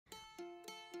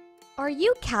Are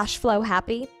you cash flow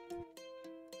happy?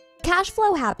 Cash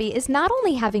flow happy is not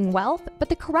only having wealth, but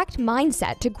the correct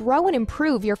mindset to grow and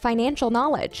improve your financial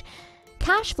knowledge.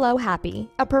 CashFlow Happy,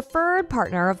 a preferred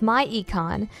partner of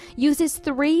MyEcon, uses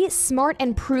 3 smart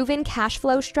and proven cash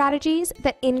flow strategies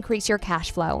that increase your cash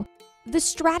flow. The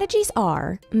strategies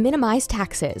are minimize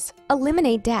taxes,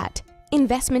 eliminate debt,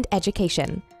 investment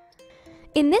education.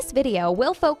 In this video,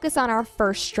 we'll focus on our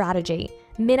first strategy,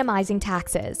 minimizing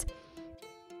taxes.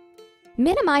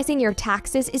 Minimizing your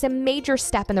taxes is a major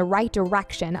step in the right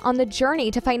direction on the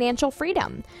journey to financial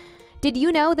freedom. Did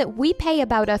you know that we pay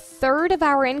about 1/3 of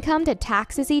our income to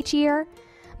taxes each year?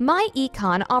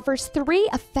 MyEcon offers 3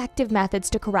 effective methods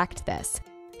to correct this.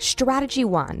 Strategy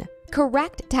 1.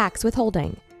 Correct tax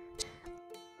withholding.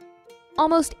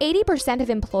 Almost 80% of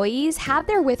employees have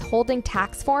their withholding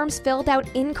tax forms filled out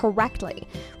incorrectly,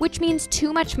 which means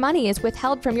too much money is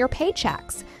withheld from your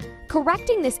paychecks.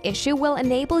 Correcting this issue will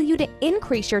enable you to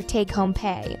increase your take-home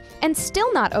pay and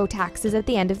still not owe taxes at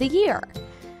the end of the year.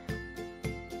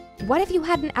 What if you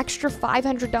had an extra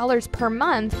 $500 per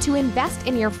month to invest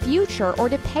in your future or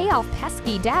to pay off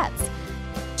pesky debts?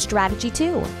 Strategy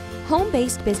 2.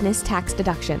 Home-based business tax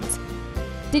deductions.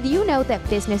 Did you know that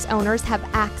business owners have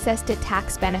access to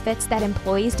tax benefits that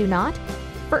employees do not?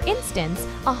 For instance,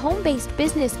 a home-based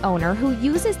business owner who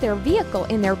uses their vehicle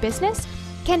in their business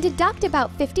can deduct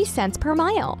about 50 cents per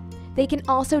mile. They can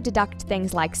also deduct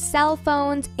things like cell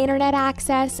phones, internet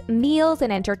access, meals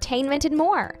and entertainment, and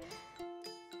more.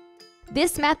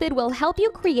 This method will help you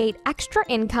create extra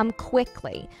income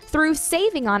quickly through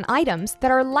saving on items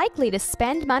that are likely to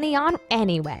spend money on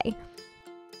anyway.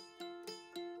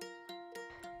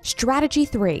 Strategy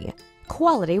 3.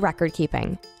 Quality record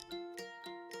keeping.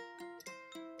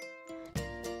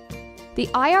 The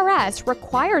IRS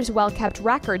requires well-kept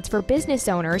records for business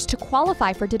owners to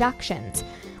qualify for deductions.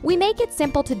 We make it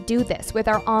simple to do this with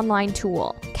our online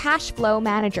tool, CashFlow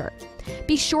Manager.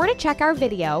 Be sure to check our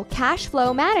video,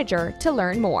 CashFlow Manager, to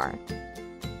learn more.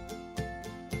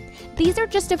 These are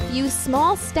just a few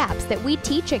small steps that we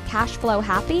teach at CashFlow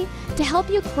Happy to help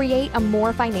you create a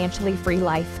more financially free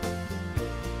life.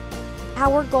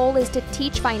 Our goal is to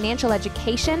teach financial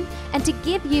education and to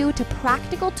give you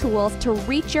practical tools to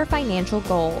reach your financial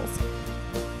goals.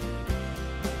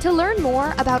 To learn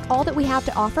more about all that we have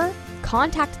to offer,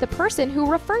 contact the person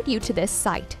who referred you to this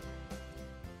site.